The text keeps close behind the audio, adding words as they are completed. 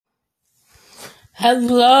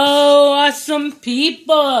Hello, awesome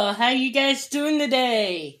people. How you guys doing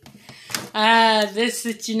today? This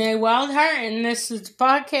is Janae Wildheart, and this is the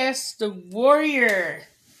podcast, The Warrior.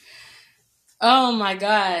 Oh my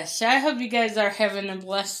gosh, I hope you guys are having a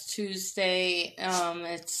blessed Tuesday.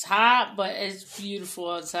 It's hot, but it's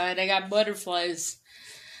beautiful outside. I got butterflies.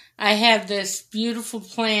 I have this beautiful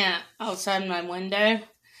plant outside my window,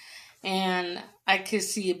 and I could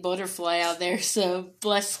see a butterfly out there, so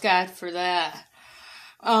bless God for that.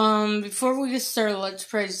 Before we get started, let's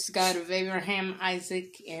praise the God of Abraham,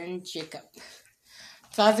 Isaac, and Jacob.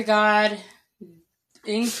 Father God,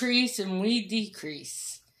 increase and we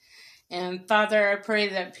decrease. And Father, I pray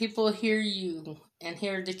that people hear you and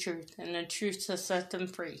hear the truth, and the truth will set them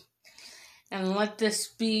free. And let this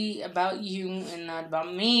be about you and not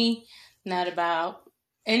about me, not about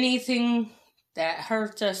anything that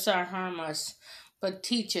hurts us or harm us, but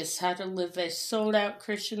teach us how to live a sold-out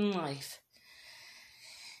Christian life.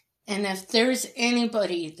 And if there's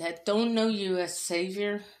anybody that don't know you as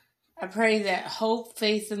Savior, I pray that hope,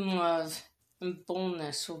 faith, and love and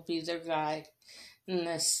boldness will be their guide in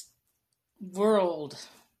this world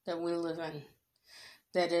that we live in,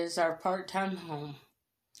 that is our part-time home.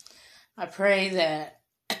 I pray that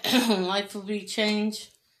life will be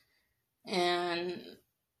changed, and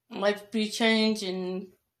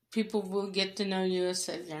people will get to know you as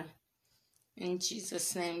Savior. In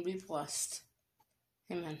Jesus' name, be blessed.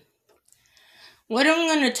 Amen. What I'm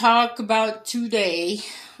going to talk about today,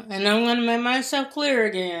 and I'm going to make myself clear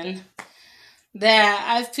again, that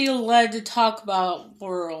I feel led to talk about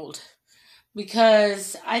world,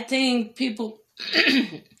 because I think people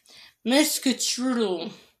misconstrue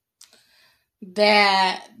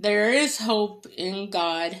that there is hope in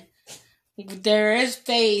God, there is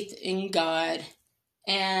faith in God,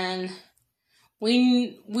 and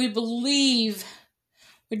we don't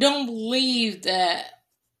believe that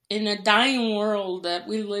in a dying world that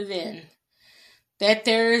we live in, that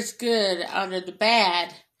there is good out of the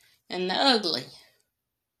bad and the ugly.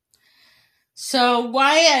 So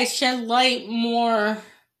why I shed light more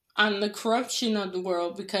on the corruption of the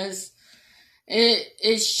world, because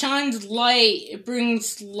it shines light, it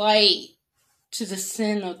brings light to the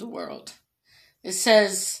sin of the world. It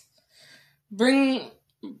says, don't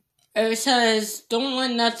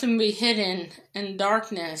let nothing be hidden in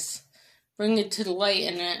darkness. Bring it to the light,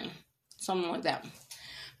 and something like that.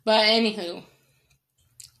 But anywho,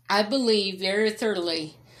 I believe very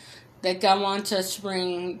thoroughly that God wants us to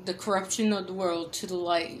bring the corruption of the world to the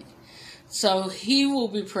light. So He will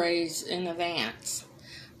be praised in advance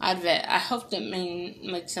out of it. I hope that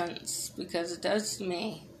makes sense, because it does to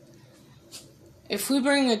me. If we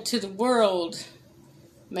bring it to the world,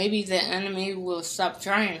 maybe the enemy will stop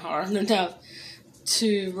trying hard enough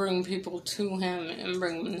to bring people to Him and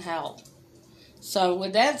bring them to hell. So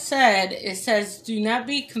with that said, it says, do not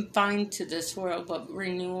be confined to this world, but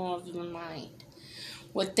renewal of your mind.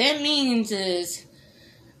 What that means is,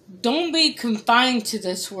 don't be confined to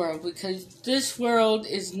this world, because this world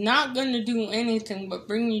is not going to do anything but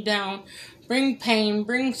bring you down, bring pain,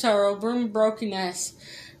 bring sorrow, bring brokenness,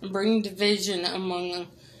 and bring division among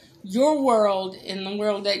your world and the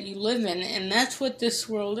world that you live in. And that's what this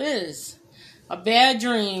world is. A bad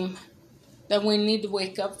dream that we need to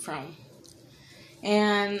wake up from.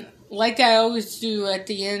 And like I always do at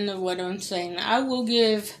the end of what I'm saying, I will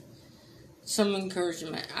give some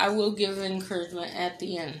encouragement. I will give encouragement at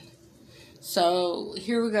the end. So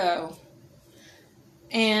here we go.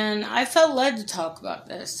 And I felt led to talk about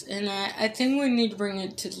this. And I think we need to bring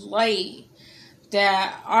it to light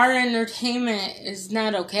that our entertainment is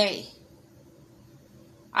not okay.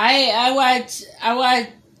 I watch,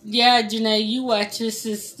 yeah, Janae, you watch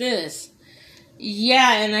this.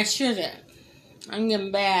 Yeah, and I shouldn't. I'm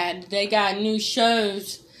getting bad. They got new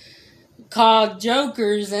shows called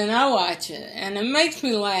Jokers, and I watch it. And it makes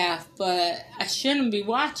me laugh, but I shouldn't be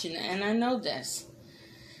watching it, and I know this.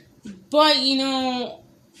 But, you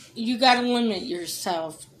gotta limit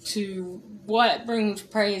yourself to what brings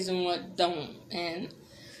praise and what don't. And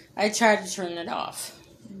I try to turn it off.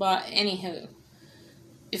 But, anywho,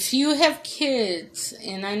 if you have kids,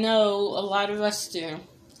 and I know a lot of us do,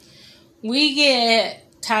 we get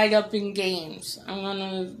tied up in games. I'm going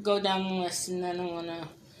to go down the list, and then I'm going to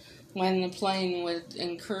land the plane with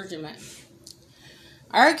encouragement.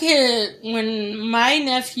 Our kid, when my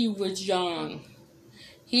nephew was young,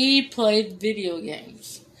 he played video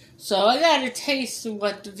games. So I got a taste of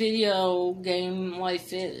what the video game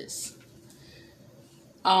life is.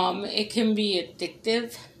 It can be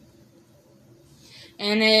addictive,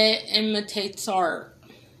 and it imitates art.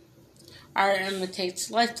 Art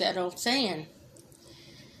imitates life, that old saying.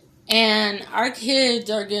 And our kids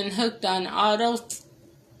are getting hooked on auto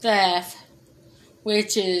theft,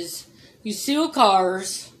 which is you steal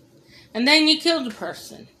cars and then you kill the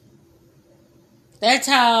person. That's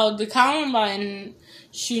how the Columbine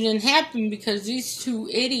shooting happened, because these two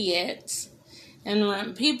idiots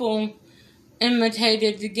and people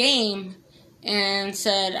imitated the game and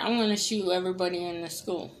said, I'm going to shoot everybody in the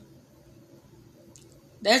school.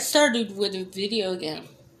 That started with a video game.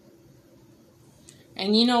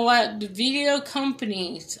 And you know what? The video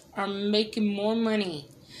companies are making more money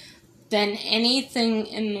than anything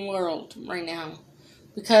in the world right now.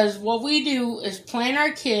 Because what we do is plant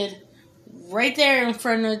our kid right there in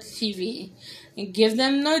front of the TV and give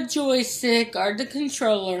them the joystick or the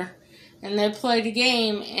controller, and they play the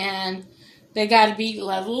game, and they got to beat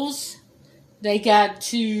levels. They got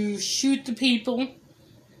to shoot the people.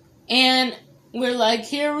 And we're like,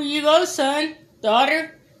 here you go, son,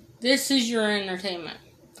 daughter. This is your entertainment.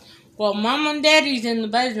 Well, mom and daddy's in the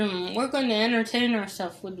bedroom. We're going to entertain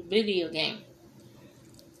ourselves with the video game.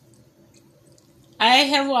 I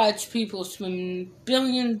have watched people spend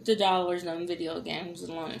billions of dollars on video games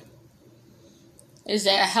alone. Is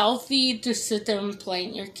it healthy to sit there and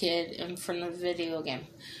plant your kid in front of a video game?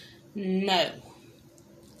 No.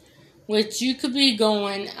 Which you could be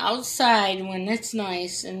going outside when it's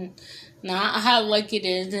nice and not hot like it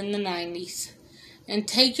is in the 90s. And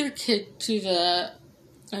take your kid to the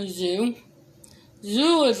zoo.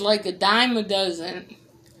 Zoo is like a dime a dozen.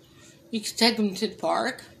 You could take them to the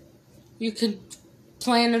park. You could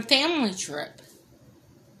plan a family trip.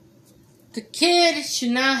 The kid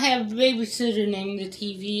should not have a babysitter named the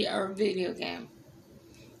TV or video game.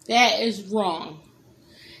 That is wrong.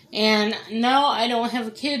 And no, I don't have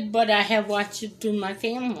a kid, but I have watched it through my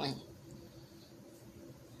family.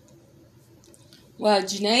 Well,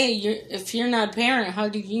 Janae, if you're not a parent, how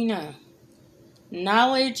do you know?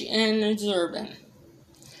 Knowledge and observing.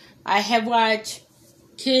 I have watched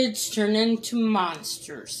kids turn into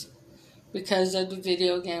monsters because of the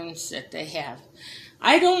video games that they have.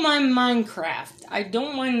 I don't mind Minecraft. I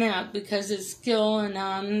don't mind that because it's skill and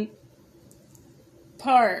on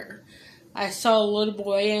par. I saw a little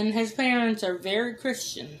boy and his parents are very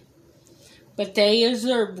Christian, but they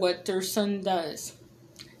observe what their son does.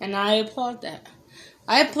 And I applaud that.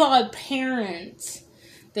 I applaud parents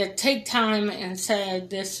that take time and say,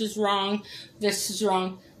 this is wrong, this is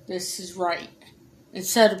wrong, this is right,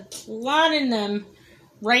 instead of applauding them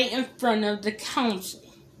right in front of the council,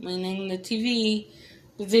 meaning the TV,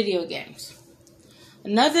 the video games.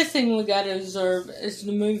 Another thing we got to observe is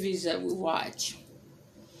the movies that we watch.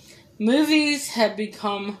 Movies have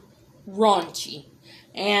become raunchy,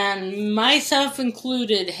 and myself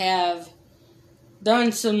included have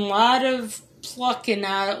done some lot of plucking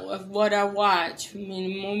out of what I watch,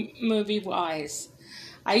 movie-wise.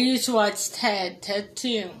 I used to watch Ted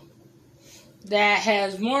 2, that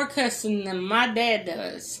has more cussing than my dad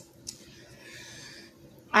does.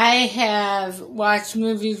 I have watched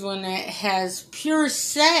movies when it has pure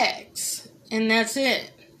sex, and that's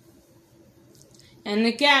it. And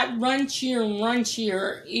it got raunchier and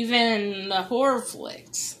raunchier, even the horror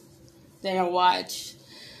flicks that I watch.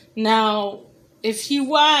 Now, if you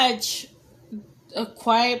watch A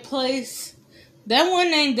Quiet Place, that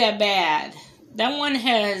one ain't that bad. That one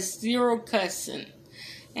has zero cussing.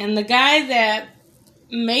 And the guy that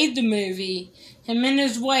made the movie, him and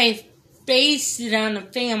his wife, based it on a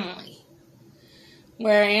family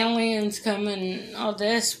where aliens come and all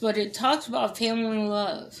this, but it talks about family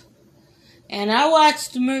love. And I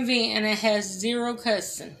watched the movie and it has zero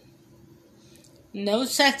cussing. No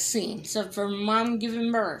sex scenes except for mom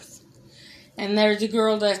giving birth. And there's a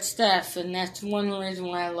girl that's deaf, and that's one reason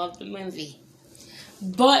why I love the movie.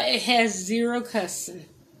 But it has zero cussing.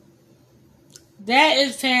 That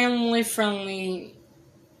is family friendly.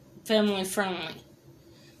 Family friendly.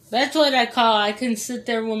 That's what I can sit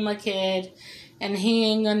there with my kid and he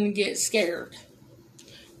ain't gonna get scared.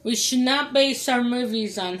 We should not base our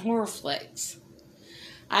movies on horror flicks.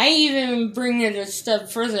 I even bring it a step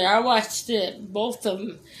further. I watched it, both of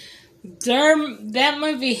them. That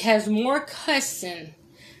movie has more cussing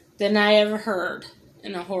than I ever heard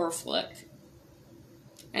in a horror flick.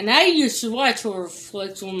 And I used to watch horror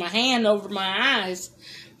flicks with my hand over my eyes.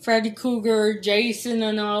 Freddy Krueger, Jason,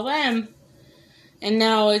 and all them. And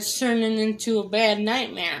now it's turning into a bad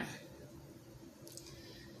nightmare.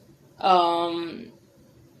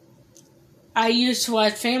 I used to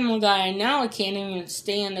watch Family Guy, and now I can't even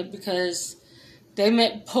stand it because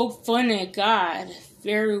they poke fun at God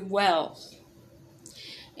very well.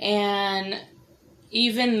 And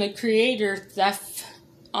even the creator,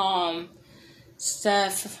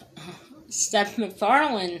 Seth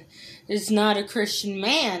MacFarlane is not a Christian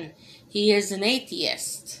man. He is an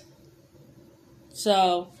atheist.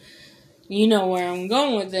 So, you know where I'm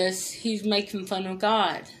going with this. He's making fun of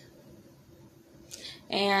God.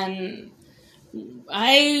 And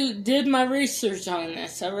I did my research on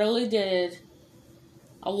this. I really did.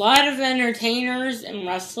 A lot of entertainers and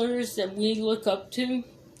wrestlers that we look up to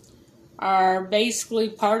are basically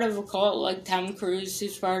part of a cult, like Tom Cruise,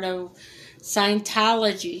 who's part of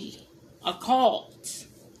Scientology, a cult.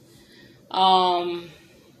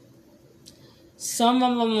 Some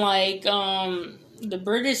of them, like the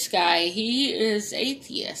British guy, he is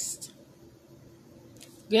atheist.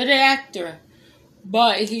 Good actor,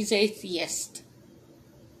 but he's atheist.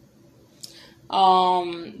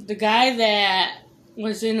 The guy that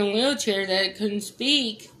was in a wheelchair that couldn't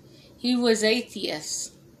speak, he was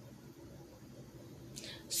atheist.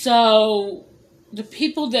 So, the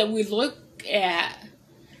people that we look at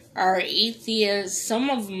are atheists. Some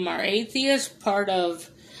of them are atheists, part of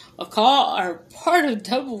a cult, or part of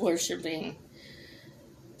devil worshipping.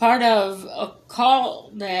 Part of a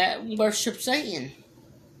cult that worships Satan.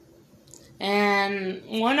 And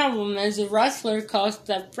one of them is a wrestler called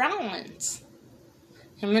Seth Rollins.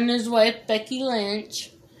 Him and his wife, Becky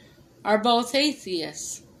Lynch, are both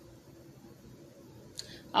atheists.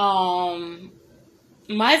 My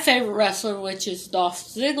favorite wrestler, which is Dolph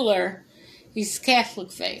Ziggler, he's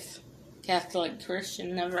Catholic faith. Catholic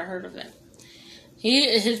Christian, never heard of it.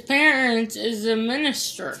 His parents is a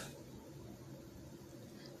minister.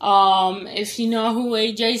 If you know who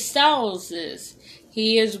AJ Styles is,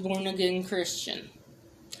 he is born again Christian.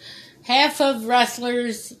 Half of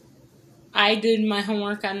wrestlers, I did my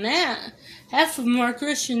homework on that. Half of them are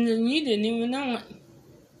Christians and you didn't even know it.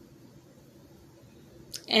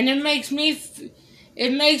 And it makes me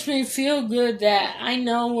feel good that I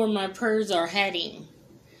know where my prayers are heading.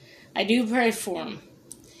 I do pray for them.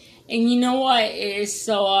 And you know what? It is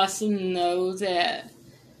so awesome to know that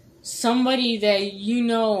somebody that you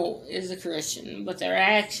know is a Christian, but their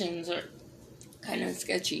actions are kind of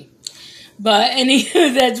sketchy. But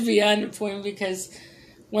anyway, that's beyond the point, because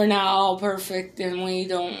we're not all perfect and we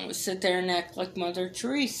don't sit there and act like Mother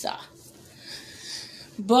Teresa.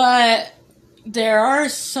 But there are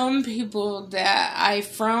some people that I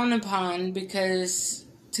frown upon because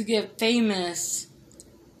to get famous,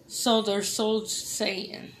 sold their soul to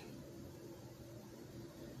Satan.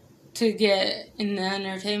 To get in the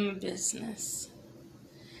entertainment business.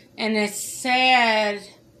 And it's sad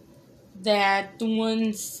that the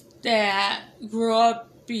ones that grew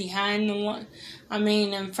up behind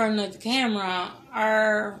in front of the camera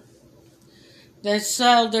are that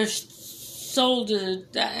sell their soul to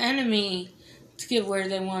the enemy to get where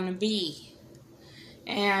they want to be.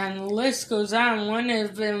 And the list goes on. One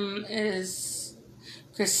of them is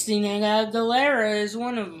Christina Aguilera is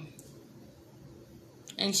one of them.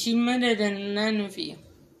 And she admitted in an interview.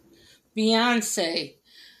 Beyonce.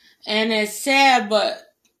 And it's sad, but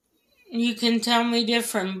you can tell me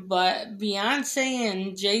different. But Beyonce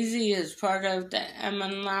and Jay-Z is part of the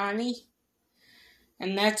Illuminati.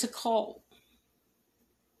 And that's a cult.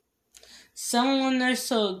 Selling their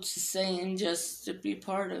soul to Satan just to be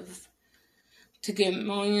part of, to get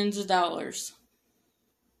millions of dollars.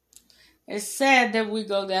 It's sad that we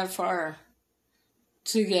go that far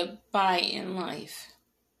to get by in life.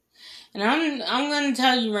 And I'm going to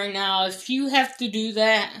tell you right now, if you have to do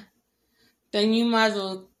that, then you might as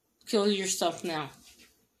well kill yourself now.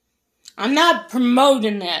 I'm not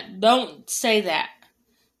promoting that. Don't say that.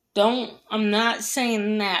 I'm not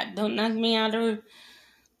saying that. Don't knock me out of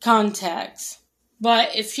context.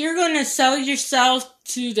 But if you're going to sell yourself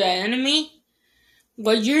to the enemy,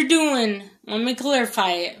 what you're doing, let me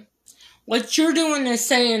clarify it. What you're doing is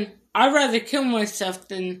saying, I'd rather kill myself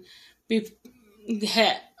than be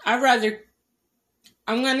hit. I'm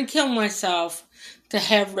going to kill myself to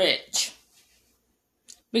have rich.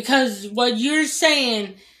 Because what you're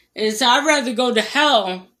saying is I'd rather go to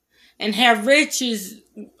hell and have riches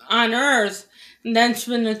on earth than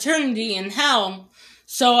spend eternity in hell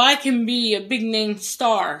so I can be a big name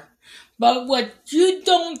star. But what you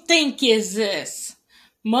don't think is this.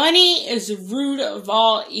 Money is the root of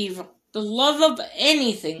all evil. The love of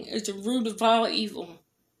anything is the root of all evil.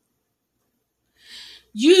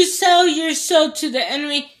 You sell your soul to the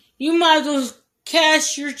enemy, you might as well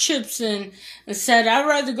cash your chips in and said, I'd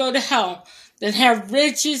rather go to hell than have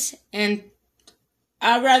riches, and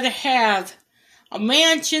I'd rather have a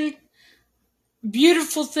mansion,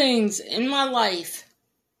 beautiful things in my life,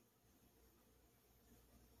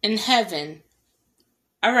 in heaven.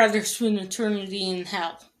 I'd rather spend eternity in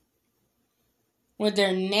hell, where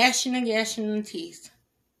they're gnashing and gashing the teeth.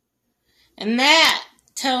 And that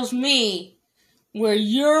tells me where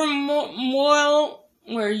you're moral,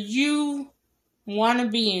 where you want to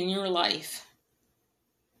be in your life.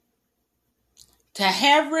 To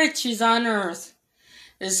have riches on earth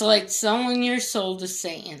is like selling your soul to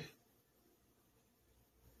Satan.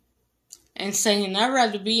 And saying, I'd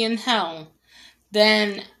rather be in hell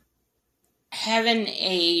than having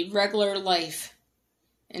a regular life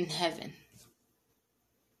in heaven.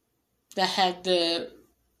 That had the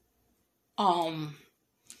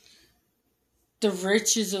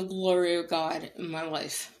riches of glory of God in my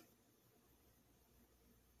life.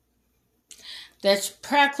 That's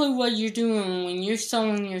practically what you're doing when you're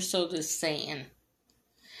selling your soul to Satan.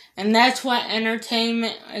 And that's what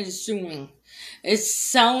entertainment is doing. It's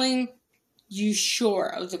selling you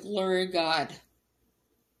short of the glory of God.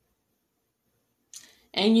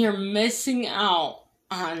 And you're missing out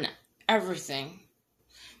on everything.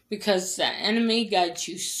 Because the enemy got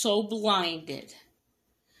you so blinded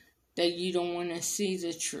that you don't want to see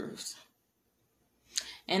the truth.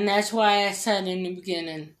 And that's why I said in the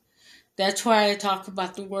beginning, that's why I talk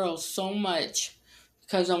about the world so much.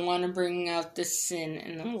 Because I want to bring out the sin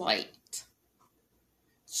and the light.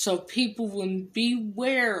 So people will be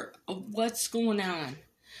aware of what's going on.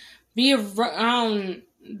 Be around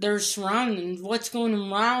their surroundings, what's going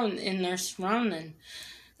around in their surroundings.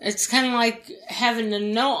 It's kind of like having a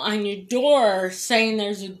note on your door saying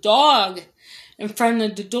there's a dog in front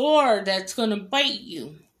of the door that's going to bite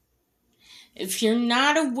you. If you're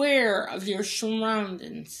not aware of your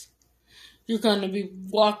surroundings, you're going to be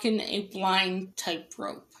walking a blind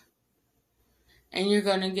tightrope. And you're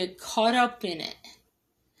going to get caught up in it.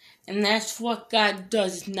 And that's what God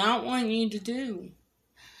does not want you to do.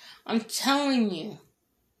 I'm telling you.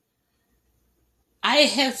 I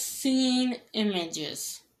have seen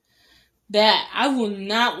images that I will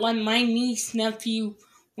not let my niece, nephew,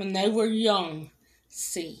 when they were young,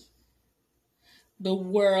 see. The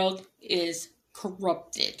world is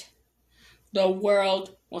corrupted. The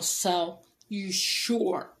world will sell you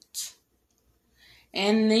short.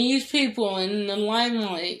 And these people in the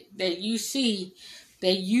limelight that you see,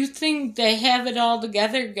 that you think they have it all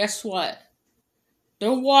together, guess what?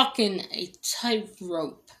 They're walking a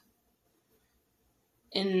tightrope.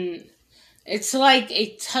 And it's like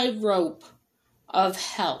a tightrope of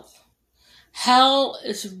hell. Hell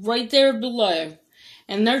is right there below.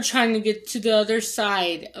 And they're trying to get to the other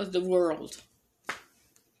side of the world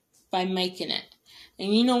by making it.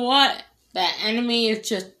 And you know what? That enemy is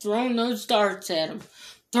just throwing those darts at them.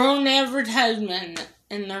 Throwing advertisement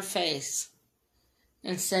in their face.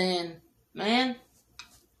 And saying, man,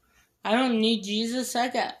 I don't need Jesus. I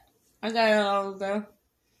got it all together.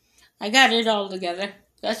 I got it all together.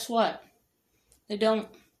 Guess what? They don't.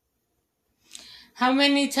 How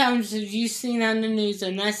many times have you seen on the news,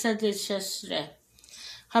 and I said this yesterday,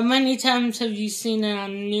 how many times have you seen it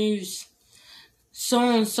on the news,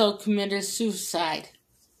 so-and-so committed suicide?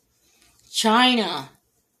 China,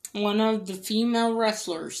 one of the female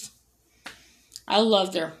wrestlers. I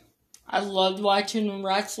loved her. I loved watching her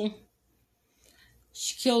wrestle.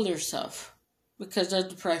 She killed herself because of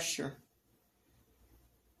the pressure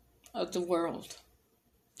of the world.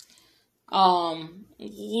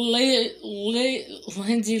 Lindsay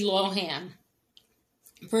Lohan,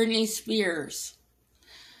 Britney Spears,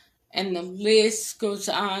 and the list goes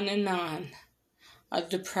on and on of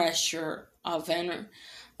the pressure of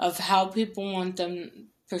how people want them to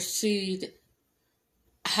proceed.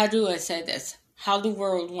 How do I say this? How the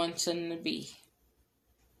world wants them to be.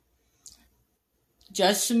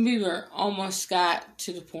 Justin Bieber almost got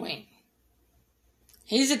to the point.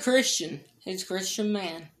 He's a Christian. He's a Christian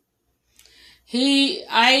man.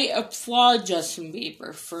 I applaud Justin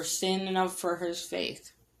Bieber for standing up for his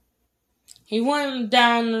faith. He went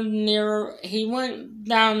down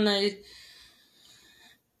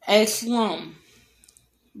a slum.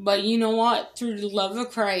 But you know what? Through the love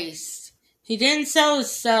of Christ, he didn't sell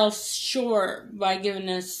himself short by giving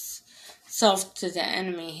himself to the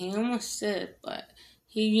enemy. He almost did, but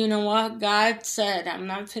you know what? God said, I'm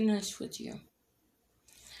not finished with you.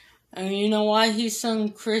 And you know what? He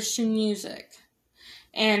sung Christian music.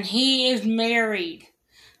 And he is married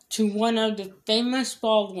to one of the famous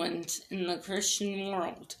Baldwins in the Christian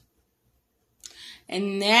world.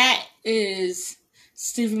 And that is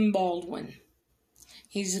Stephen Baldwin.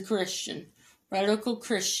 He's a Christian, radical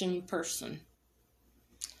Christian person.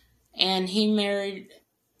 And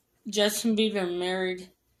Justin Bieber married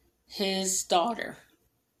his daughter.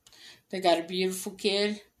 They got a beautiful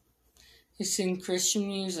kid. He sings Christian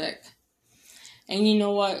music. And you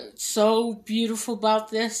know what's so beautiful about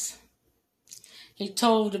this? He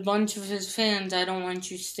told a bunch of his fans, I don't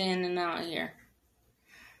want you standing out here.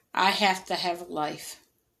 I have to have a life.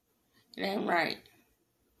 It ain't right.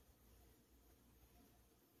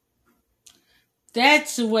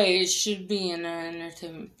 That's the way it should be in our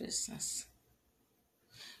entertainment business.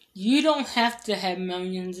 You don't have to have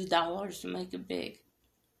millions of dollars to make it big.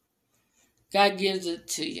 God gives it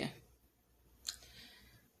to you.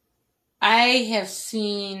 I have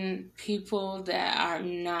seen people that are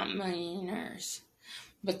not millionaires,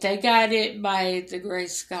 but they got it by the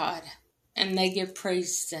grace of God, and they give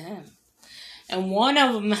praise to Him. And one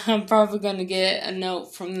of them, I'm probably going to get a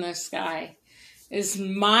note from this guy, is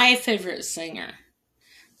my favorite singer,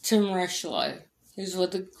 Tim Rushlow. He's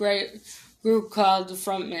with a great group called The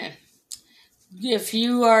Frontmen. If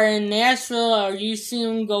you are in Nashville or you see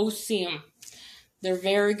them, go see them. They're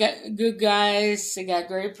very good guys. They got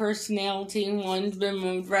great personality. One's been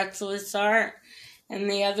with Reckless Heart, and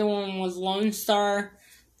the other one was Lone Star.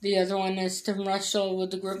 The other one is Tim Rushlow with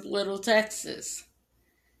the group Little Texas.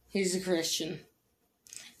 He's a Christian.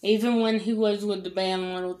 Even when he was with the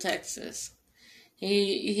band Little Texas. He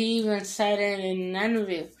even said it in an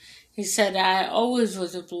interview. He said, I always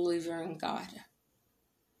was a believer in God.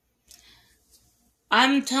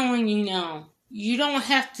 I'm telling you now, you don't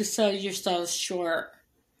have to sell yourself short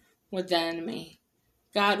with the enemy.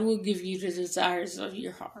 God will give you the desires of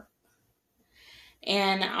your heart.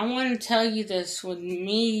 And I want to tell you this, with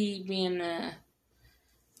me being a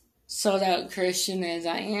sold out Christian as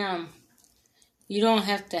I am, you don't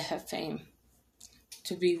have to have fame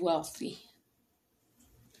to be wealthy.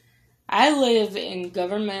 I live in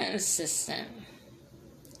government assistant.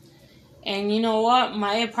 And you know what?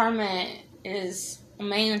 My apartment is a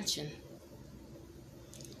mansion.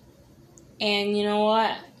 And you know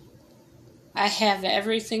what? I have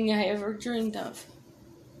everything I ever dreamed of.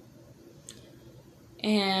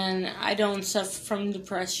 And I don't suffer from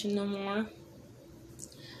depression no more.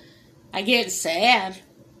 I get sad.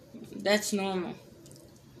 That's normal.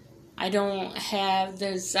 I don't have the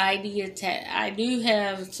anxiety attack. I do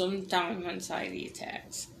have sometimes anxiety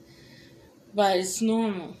attacks. But it's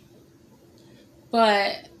normal.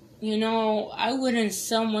 But, you know, I wouldn't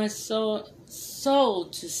sell my soul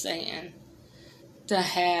to Satan to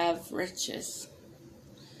have riches.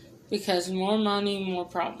 Because more money, more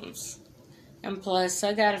problems. And plus,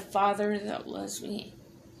 I got a Father that loves me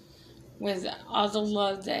with all the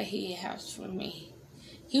love that He has for me.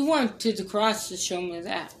 He went to the cross to show me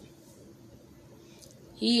that.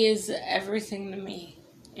 He is everything to me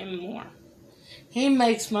and more. He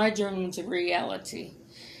makes my dreams a reality.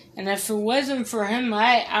 And if it wasn't for Him,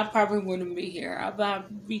 I probably wouldn't be here. I'd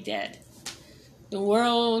probably be dead. The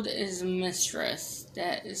world is a mistress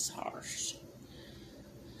that is harsh.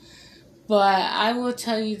 But I will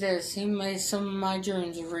tell you this, He made some of my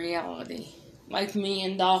dreams a reality. Like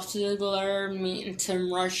meeting Dolph Ziggler, meeting Tim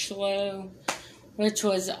Rushlow, which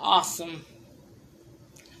was awesome.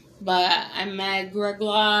 But I met Greg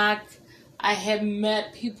Locke. I have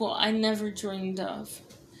met people I never dreamed of.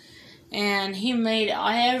 And He made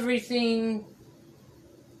everything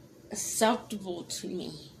acceptable to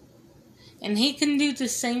me. And He can do the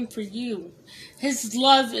same for you. His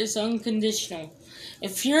love is unconditional.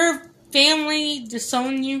 If your family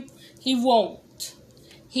disown you, He won't.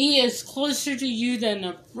 He is closer to you than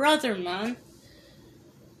a brother, man.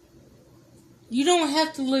 You don't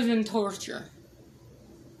have to live in torture.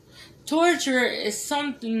 Torture is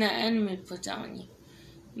something the enemy puts on you,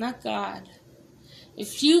 not God.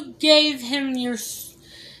 If you gave the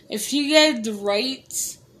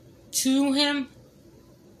rights to Him,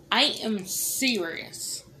 I am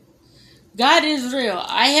serious. God is real.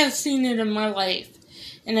 I have seen it in my life.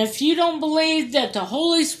 And if you don't believe that the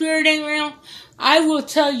Holy Spirit ain't real, I will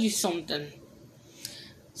tell you something.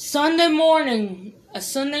 Sunday morning,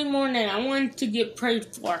 I wanted to get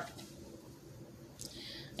prayed for.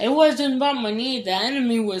 It wasn't about my need. The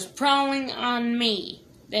enemy was prowling on me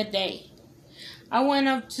that day. I went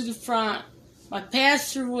up to the front. My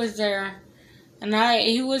pastor was there, and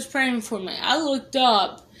he was praying for me. I looked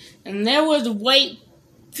up, and there was a white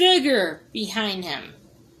figure behind him.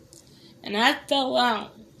 And I fell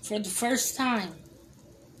out for the first time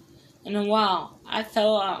in a while. I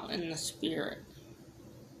fell out in the spirit.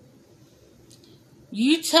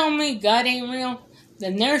 You tell me God ain't real,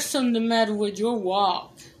 then there's something the matter with your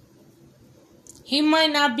walk. He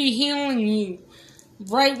might not be healing you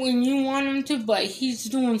right when you want Him to, but He's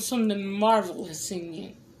doing something marvelous in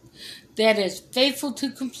you that is faithful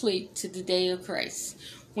to complete to the day of Christ.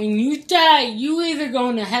 When you die, you either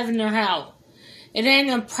going to heaven or hell. It ain't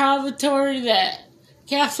a purgatory that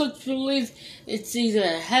Catholics believe. It's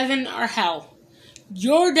either heaven or hell.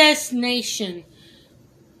 Your destination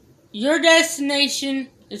Your destination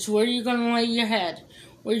is where you're going to lay your head,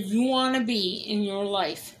 where you want to be in your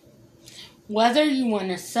life. Whether you want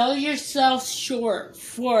to sell yourself short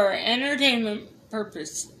for entertainment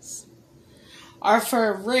purposes, or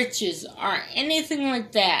for riches, or anything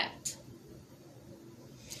like that,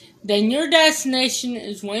 then your destination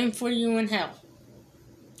is waiting for you in hell.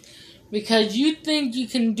 Because you think you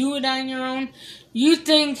can do it on your own. You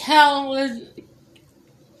think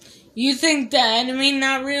you think the enemy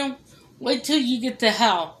not real? Wait till you get to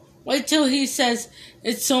hell. Wait till he says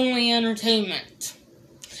it's only entertainment.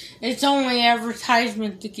 It's only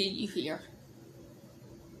advertisement to get you here.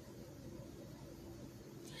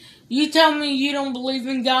 You tell me you don't believe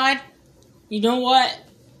in God? You know what?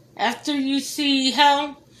 After you see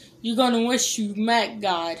hell, you're going to wish you met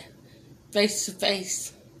God face to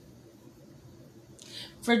face.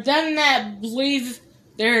 For them that believe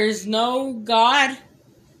there is no God,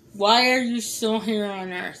 why are you still here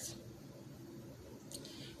on earth?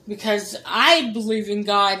 Because I believe in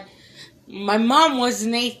God. My mom was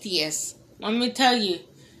an atheist. Let me tell you,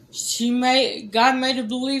 God made a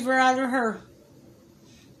believer out of her.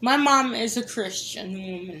 My mom is a Christian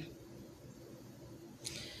woman.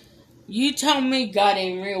 You tell me God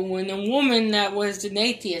ain't real when a woman that was an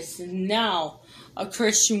atheist is now a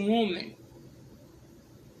Christian woman.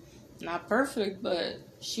 Not perfect, but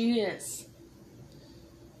she is.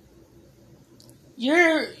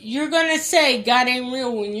 You're gonna say God ain't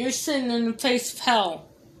real when you're sitting in the face of hell.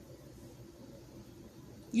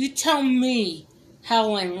 You tell me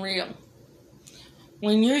hell ain't real.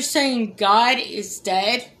 When you're saying God is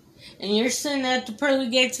dead and you're sitting at the pearly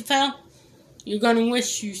gates of hell, you're gonna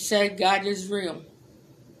wish you said God is real.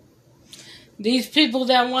 These people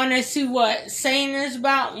that want to see what Satan is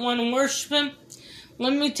about, want to worship him,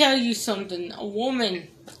 let me tell you something. A woman,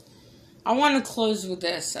 I want to close with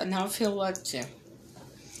this, and I feel led to.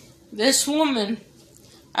 This woman,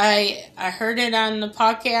 I heard it on the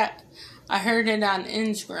podcast, I heard it on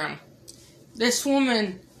Instagram. This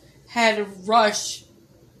woman had a rush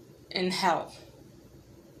in hell.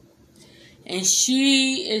 And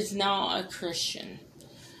she is now a Christian.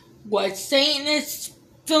 What Satan is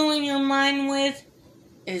filling your mind with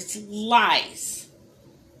is lies.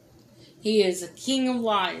 He is a king of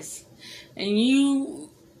lies. And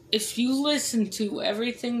if you listen to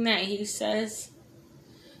everything that he says,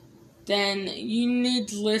 then you need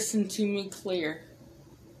to listen to me clear.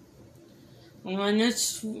 I'm going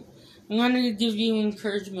to give you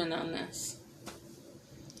encouragement on this.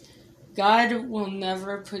 God will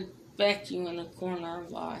never put back you in a corner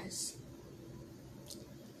of lies.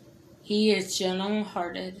 He is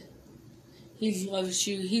gentle-hearted. He loves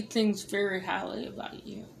you. He thinks very highly about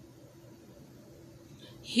you.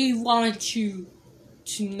 He wants you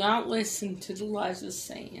to not listen to the lies of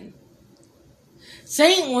Satan.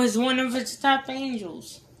 Satan was one of his top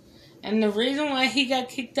angels. And the reason why he got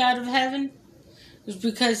kicked out of heaven was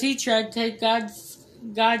because he tried to take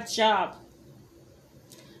God's job.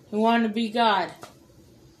 He wanted to be God.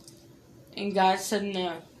 And God said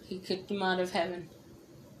no. He kicked him out of heaven.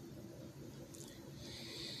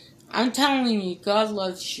 I'm telling you, God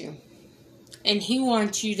loves you. And he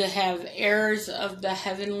wants you to have heirs of the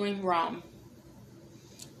heavenly realm.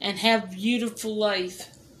 And have beautiful life.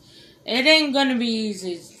 It ain't going to be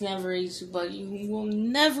easy. It's never easy. But you will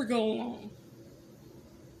never go alone.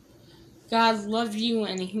 God loves you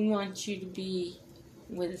and he wants you to be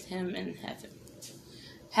with him in heaven.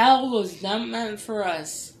 Hell was not meant for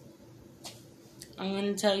us. I'm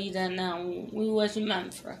going to tell you that now. We wasn't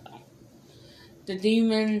meant for hell. The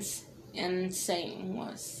demons and Satan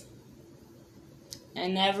was.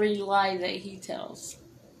 And every lie that he tells.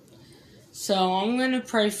 So I'm going to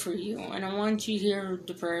pray for you. And I want you to hear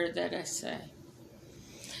the prayer that I say.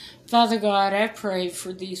 Father God, I pray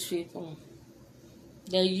for these people.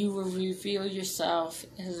 That you will reveal yourself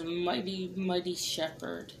as a mighty, mighty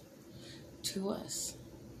shepherd to us.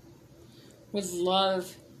 With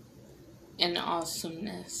love and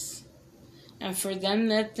awesomeness. And for them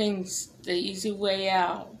that thinks the easy way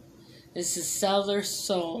out is to sell their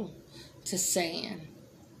soul to Satan,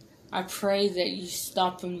 I pray that you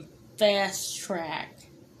stop them fast track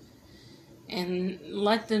and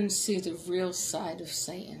let them see the real side of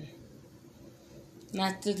Satan.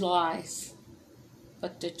 Not the lies,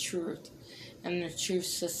 but the truth. And the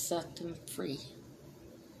truth will set them free.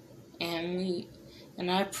 And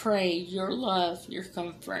I pray your love, your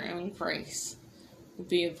comfort, and grace will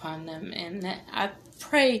be upon them. And that I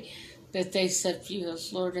pray that they accept you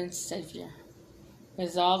as Lord and Savior.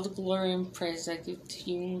 With all the glory and praise I give to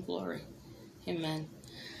you in glory. Amen.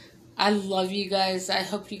 I love you guys. I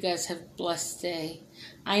hope you guys have a blessed day.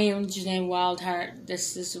 I am Janae Wildheart.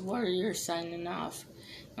 This is Warrior signing off.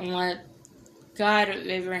 And let God of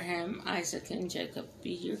Abraham, Isaac, and Jacob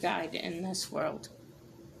be your guide in this world.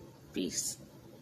 Peace.